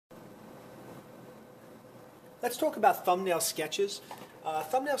Let's talk about thumbnail sketches.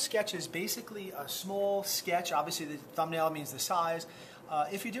 Thumbnail sketch is basically a small sketch. Obviously, the thumbnail means the size.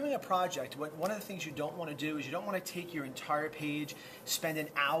 If you're doing a project, one of the things you don't want to do is you don't want to take your entire page, spend an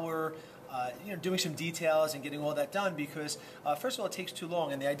hour doing some details and getting all that done because, first of all, it takes too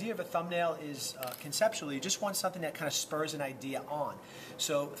long. And the idea of a thumbnail is conceptually, you just want something that kind of spurs an idea on.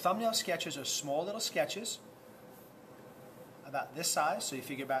 So thumbnail sketches are small little sketches about this size. So you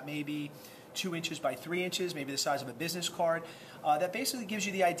figure about maybe 2 inches by 3 inches, maybe the size of a business card. That basically gives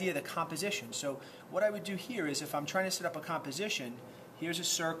you the idea of the composition. So what I would do here is if I'm trying to set up a composition, here's a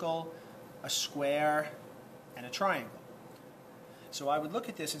circle, a square, and a triangle. So I would look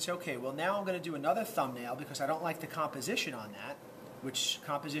at this and say, okay, well now I'm going to do another thumbnail because I don't like the composition on that, which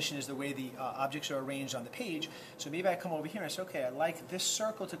composition is the way the objects are arranged on the page. So maybe I come over here and I say, okay, I like this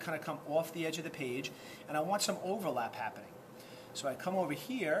circle to kind of come off the edge of the page, and I want some overlap happening. So I come over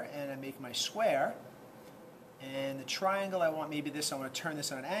here and I make my square, and the triangle I want maybe this, I want to turn this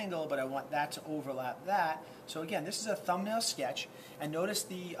on an angle, but I want that to overlap that. So again, this is a thumbnail sketch, and notice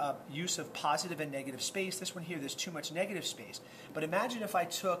the use of positive and negative space. This one here, there's too much negative space. But imagine if I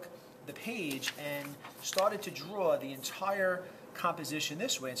took the page and started to draw the entire composition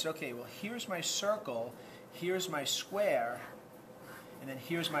this way and said, okay, well here's my circle, here's my square, and then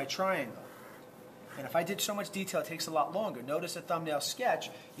here's my triangle. And if I did so much detail, it takes a lot longer. Notice a thumbnail sketch,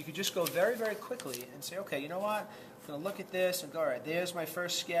 you could just go very, very quickly and say, okay, you know what? I'm going to look at this and go, all right, there's my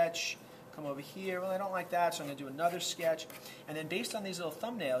first sketch. Come over here. Well, I don't like that, so I'm going to do another sketch. And then based on these little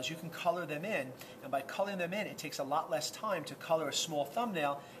thumbnails, you can color them in. And by coloring them in, it takes a lot less time to color a small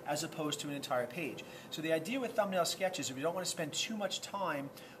thumbnail as opposed to an entire page. So the idea with thumbnail sketches is we don't want to spend too much time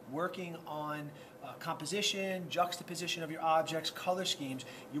working on composition, juxtaposition of your objects, color schemes.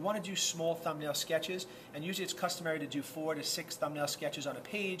 You want to do small thumbnail sketches, and usually it's customary to do 4 to 6 thumbnail sketches on a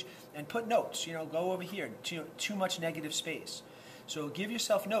page and put notes. Go over here, too much negative space. So give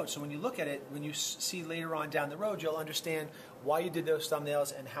yourself notes, so when you look at it, when you see later on down the road, you'll understand why you did those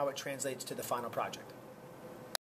thumbnails and how it translates to the final project.